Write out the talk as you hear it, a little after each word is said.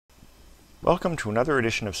Welcome to another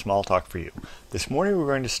edition of Smalltalk for you. This morning we're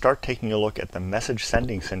going to start taking a look at the message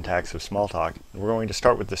sending syntax of Smalltalk. We're going to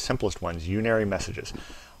start with the simplest ones, Unary messages.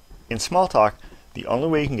 In Smalltalk, the only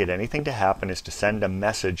way you can get anything to happen is to send a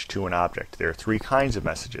message to an object. There are three kinds of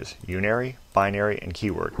messages, unary, binary, and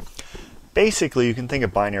keyword. Basically, you can think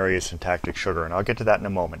of binary as syntactic sugar, and I'll get to that in a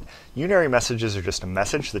moment. Unary messages are just a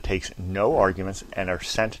message that takes no arguments and are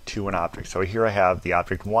sent to an object. So here I have the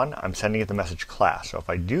object 1, I'm sending it the message class. So if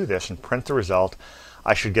I do this and print the result,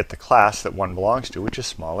 I should get the class that 1 belongs to, which is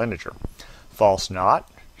small integer. False not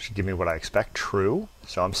should give me what I expect, true.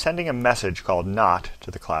 So I'm sending a message called not to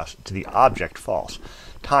the class, to the object false.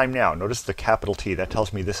 Time now, notice the capital T, that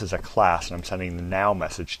tells me this is a class and I'm sending the now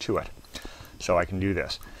message to it. So I can do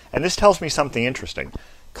this. And this tells me something interesting.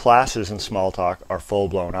 Classes in Smalltalk are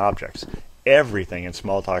full-blown objects. Everything in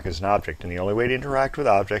Smalltalk is an object, and the only way to interact with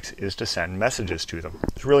objects is to send messages to them.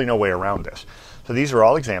 There's really no way around this. So these are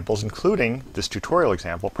all examples, including this tutorial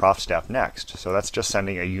example, prof_staff next. So that's just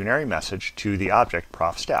sending a unary message to the object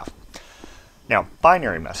prof_staff. Now,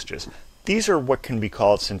 binary messages. These are what can be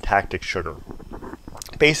called syntactic sugar.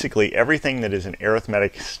 Basically, everything that is an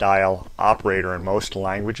arithmetic style operator in most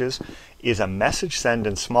languages is a message send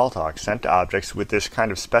in Smalltalk sent to objects with this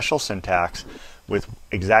kind of special syntax with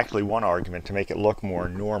exactly one argument to make it look more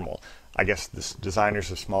normal. I guess the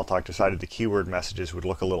designers of Smalltalk decided the keyword messages would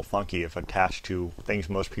look a little funky if attached to things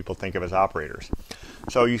most people think of as operators.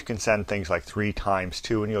 So you can send things like 3 times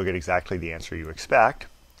 2 and you'll get exactly the answer you expect.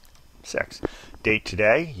 6. Date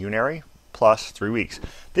today, unary, plus 3 weeks.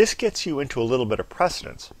 This gets you into a little bit of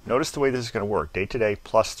precedence. Notice the way this is going to work. Date today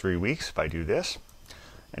plus 3 weeks. If I do this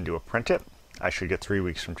and do a print it, I should get 3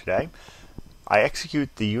 weeks from today. I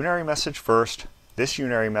execute the unary message first, this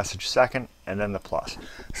unary message second, and then the plus.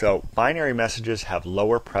 So binary messages have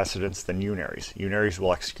lower precedence than unaries. Unaries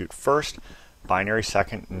will execute first, binary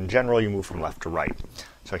second, and in general you move from left to right.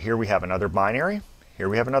 So here we have another binary, here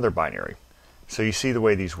we have another binary. So you see the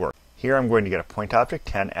way these work. Here I'm going to get a point object,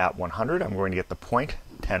 10 at 100. I'm going to get the point,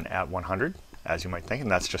 10 at 100, as you might think, and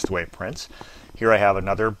that's just the way it prints. Here I have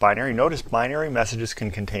another binary. Notice binary messages can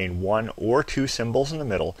contain 1 or 2 symbols in the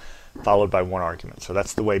middle, followed by 1 argument. So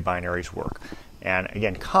that's the way binaries work. And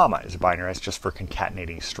again, comma is a binary. It's just for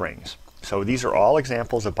concatenating strings. So these are all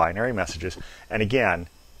examples of binary messages. And again,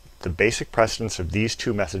 the basic precedence of these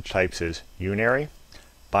two message types is unary,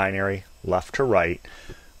 binary, left to right,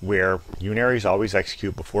 where unaries always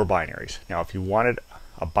execute before binaries. Now, if you wanted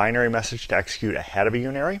a binary message to execute ahead of a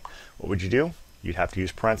unary, what would you do? You'd have to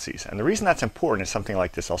use parentheses. And the reason that's important is something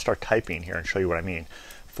like this. I'll start typing here and show you what I mean.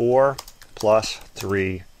 4 plus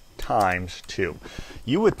 3 times 2.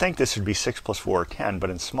 You would think this would be 6 plus 4 or 10, but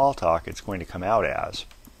in Smalltalk it's going to come out as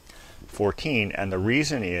 14. And the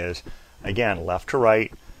reason is, again, left to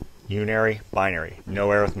right, unary, binary, no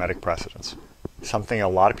arithmetic precedence. Something a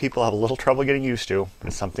lot of people have a little trouble getting used to, but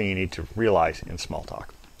it's something you need to realize in Smalltalk.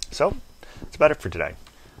 So, that's about it for today.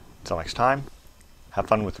 Until next time, have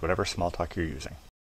fun with whatever Smalltalk you're using.